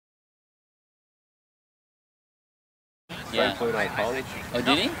Yeah. Played at college. Oh,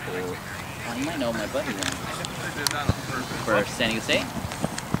 did he? Oh, you might know my buddy then. For San Diego State?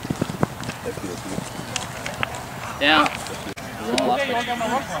 Down.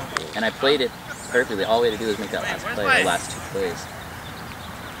 And I played it perfectly. All we had to do was make that last play, the last 2 plays.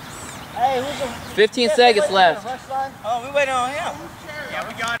 Hey, who's the 15 seconds left. Oh, we waiting on him. Yeah,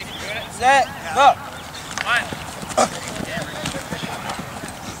 we got it. Set, go.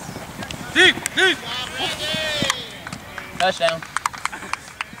 Deep, deep. Touchdown.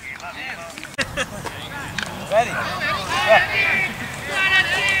 Ready.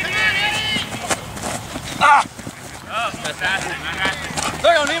 Ah! Oh, fantastic.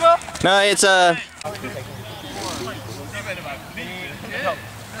 There you go, Nemo. No, it's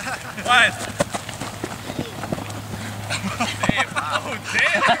One. Damn. Oh,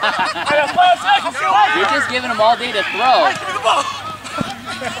 damn. You're just giving him all day to throw. Give me the ball.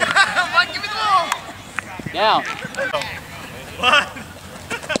 Mike, give me the ball. Down. What?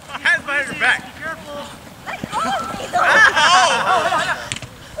 Hands behind your back. Careful.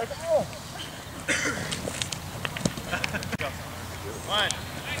 One,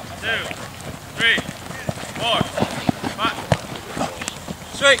 2, 3, 4, 5.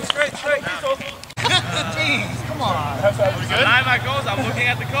 Straight. Jeez, come on. Are we good? Behind my goals, I'm looking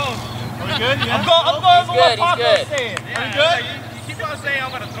at the goals. Are we good? Yeah. I'm going He's good, he's good. Are we good? You keep on saying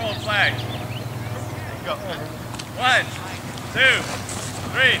I'm going to throw a flag. Go. 1, 2,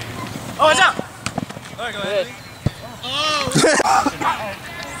 3. Oh, it's out. All right, go Good. ahead. Oh!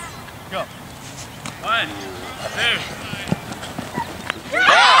 Go. 1, 2.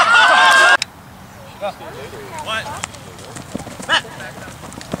 Go. 1.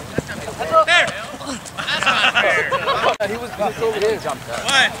 There! That's not fair. He was over there. Jumped up.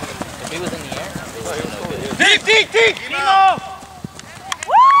 1. If he was in the air, Deep! Nemo!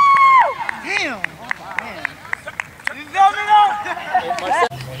 Woo! Damn. Man. You feel me though?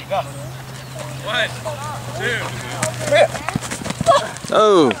 There you go. 1, 2.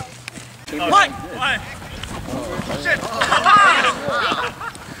 oh. 1. Shit!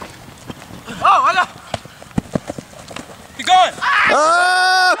 Oh, I know. Keep going!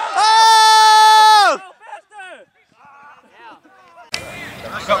 Oh! Oh!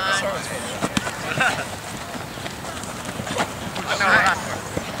 Go.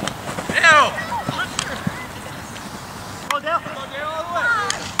 Ew! Go down. Go down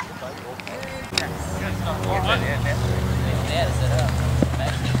all the way.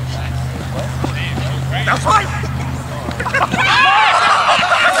 That's right.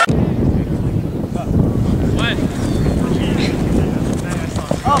 1.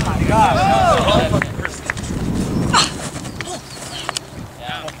 Oh my God.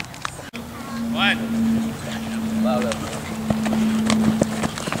 Yeah. 1.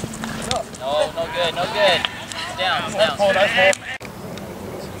 No good. Down.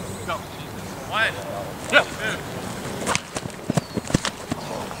 Go. 1. 2.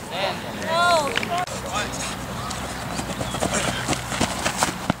 Stand. 1.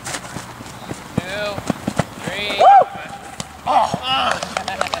 2, 3.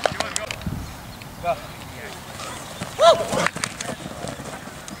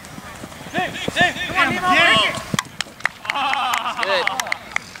 Good.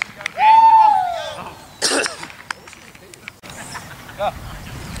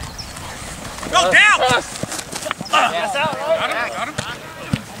 Go down! That's out, right? Got him.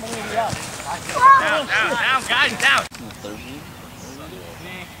 Down, guys, down.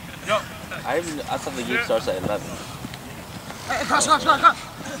 Go. I thought the game starts at 11. Hey, cross. Again!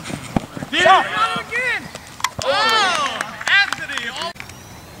 Oh! Anthony! Oh.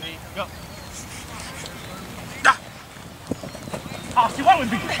 Go. Oh, see what would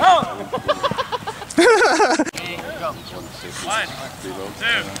be? Oh! Go. 1,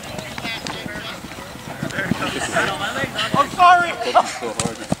 2. I'm sorry.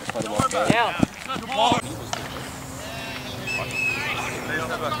 Down. Come on.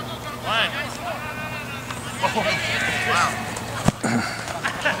 1. Oh, wow.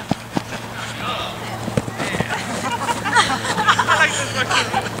 I like this one.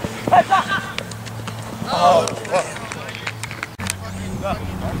 Oh.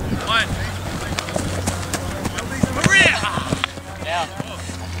 1. Maria! Down.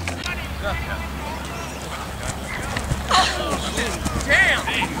 Damn!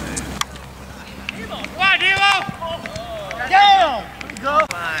 Why, Dilo? Damn! Go.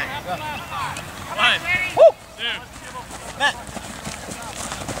 1, 2. Matt.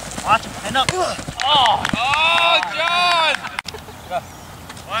 Watch him. Hand up. Oh, John!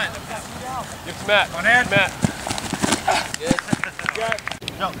 1. Give it to Matt. On hand. Matt. Good.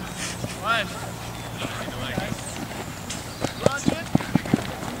 Go. 1.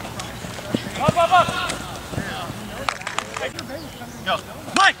 Up, up, up. Go.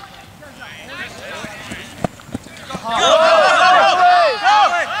 Mike. Go,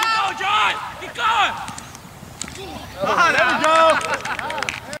 John. Keep going. There we go.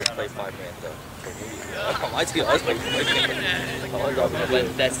 Play 5 man though. My team, I was playing 5 But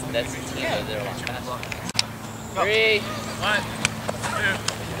that's the team that they're a lot faster. 3, 1, 2.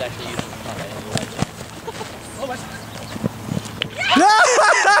 He's actually using the front end.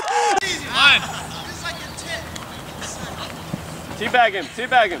 Teabag him,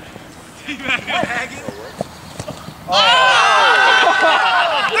 teabag him. Teabag him. Oh!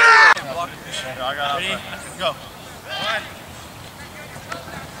 I got outside. Go. 1.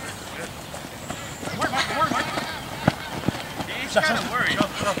 He's kind of worried. Go.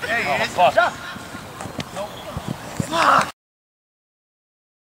 Hey, he is. Fuck.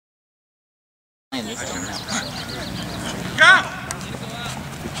 Playing this game now. Go!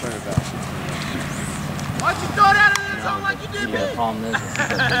 Good turnabout. Why'd you throw that in the zone like you did me? The problem is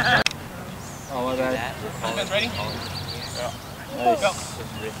Oh, my bad. You guys ready? Nice. Go.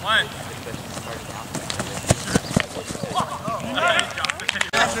 1.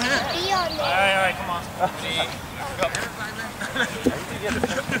 Alright, come on. Go.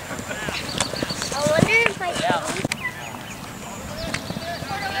 I wonder if I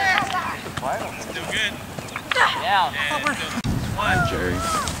Still good. Yeah. And 1. Jerry,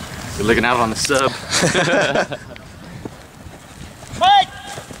 you're looking out on the sub. Mike!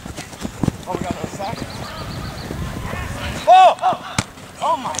 Oh, we got no sack. Oh!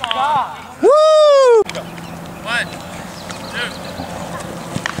 Oh my God! Woo! 1, 2.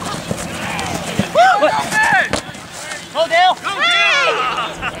 Woo! Go, Dale! Go, Dale!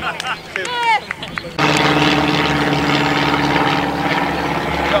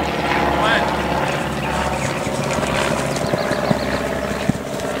 Go. 1.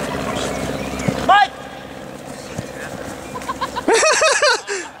 Mike!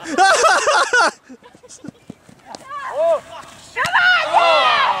 Oh! Come on!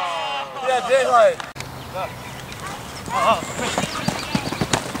 Oh! Yeah, daylight.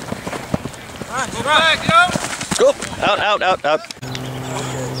 Go back, go! Go! Out, out, out, out.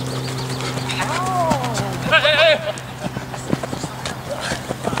 Hey, hey, hey!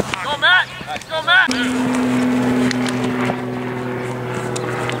 Go, Matt! Go, Matt!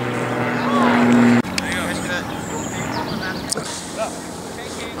 There you go, hit that.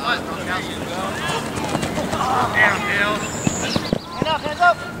 Damn, Dale. Hands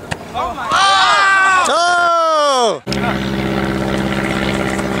up. Oh my God. Oh!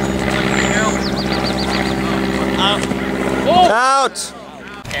 Out!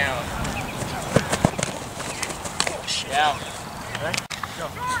 Down. Down.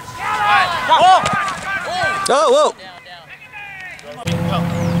 Oh, whoa! Down, down. Go.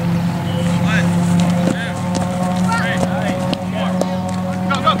 1, 2, 3, 4.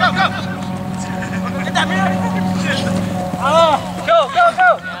 Go, go, go, go! Get that man! Oh, go, go, go!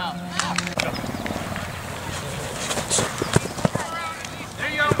 Down.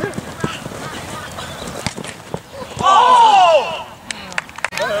 There you go. Oh!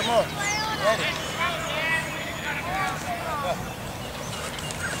 Come on.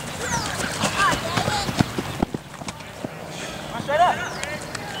 Straight up.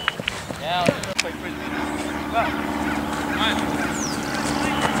 Down.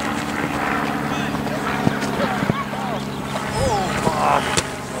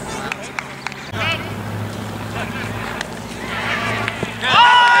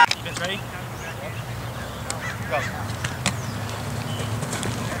 You guys ready? Go.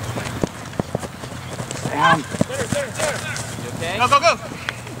 Down. Center. You okay? Go, go, go!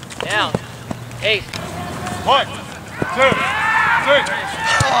 Down. 8. 1, 2, 3.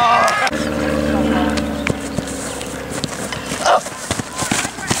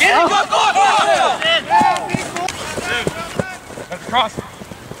 Get it, go! That's across.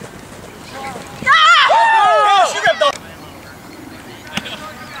 Shoot him, though.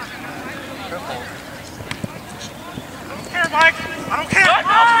 I don't care, Mike. I don't care.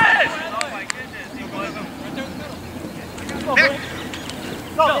 Oh my goodness. Go, Vince.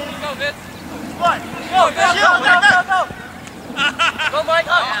 Go, Vince. One. Go, Mike.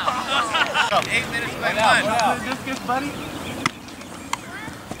 Down. 8 minutes by 1. Discus, buddy.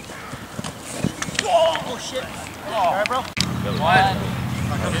 Oh, shit. All right, bro. 1, 2,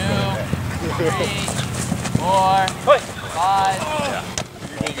 3, 4, 5.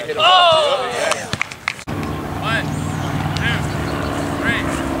 Oh! 1, 2, 3.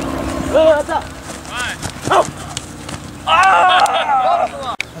 Oh, what's up? 1.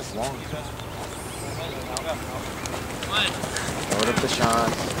 That's long. 1. Load up the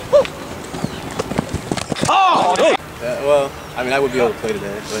shots. Well, I mean, I would be able to play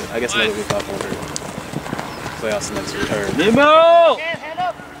today, but I guess another week off won't hurt. Playoffs next week. Nemo! Hand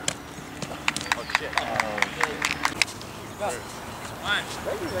up. Oh shit. One.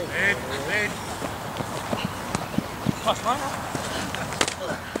 Lead.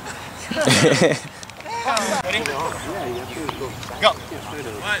 Ready? Yeah, you have to go. Go. You can't try to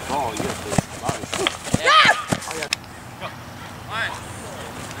Ball, you have to Go. One.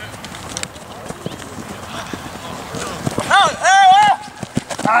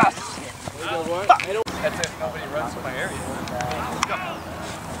 That's if nobody runs in my area. Go.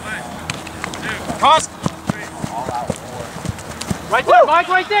 One. Two. Cross. Three. Right there, Mike,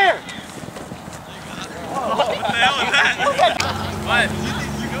 right there. What the hell is that? One.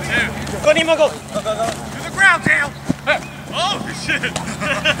 Two. Go, Nemo, go. To the ground, Dale. Oh, shit.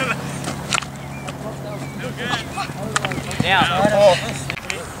 Still good. Down.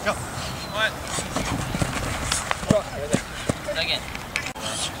 Go. One. Second.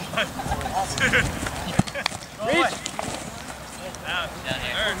 One. Two. Reach. Down. Down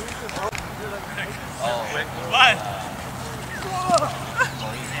here. Third. Oh. One.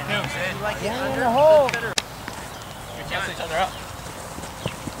 Down in the hole. Good Cancel each other out.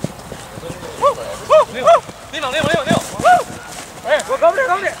 Nemo. Right here. Go over there,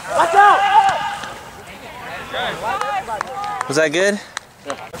 Watch out. Was that good?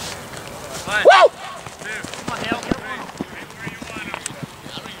 One. Woo! Two.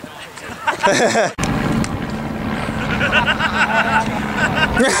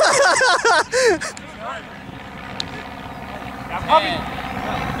 Come on, Dale.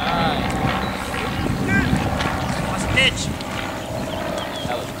 What's the pitch?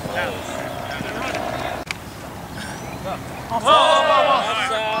 That was close. Whoa.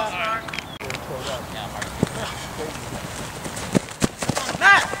 Yeah, Mark.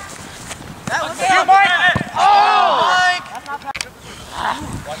 That was good, Mike.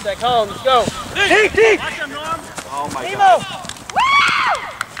 Watch that cone. Let's go. Deep. Watch him, Norm. Oh my Nemo.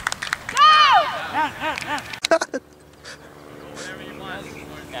 god. Whatever you want.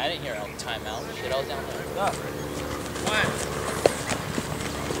 Yeah, I didn't hear a timeout. Shit, I was down there. One.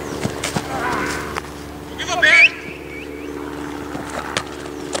 Give a bit.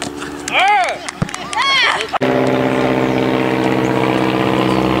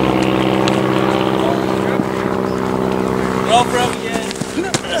 Go for him again.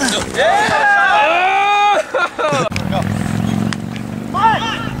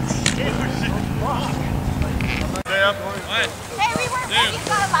 Stay up. One. Hey, we weren't ready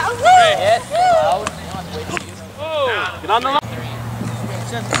for a loud Yes, loud. Get on the line.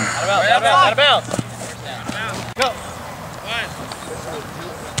 Out of bounds. Go. One.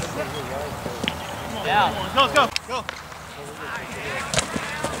 Down. Go.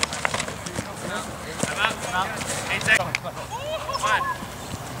 Come out. 8 seconds. One.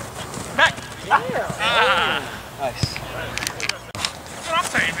 Back. Nice. That's what I'm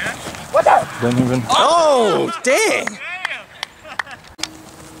saying, man. Don't even. Oh, dang! Damn.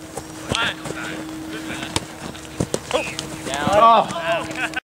 One. Down. Oh.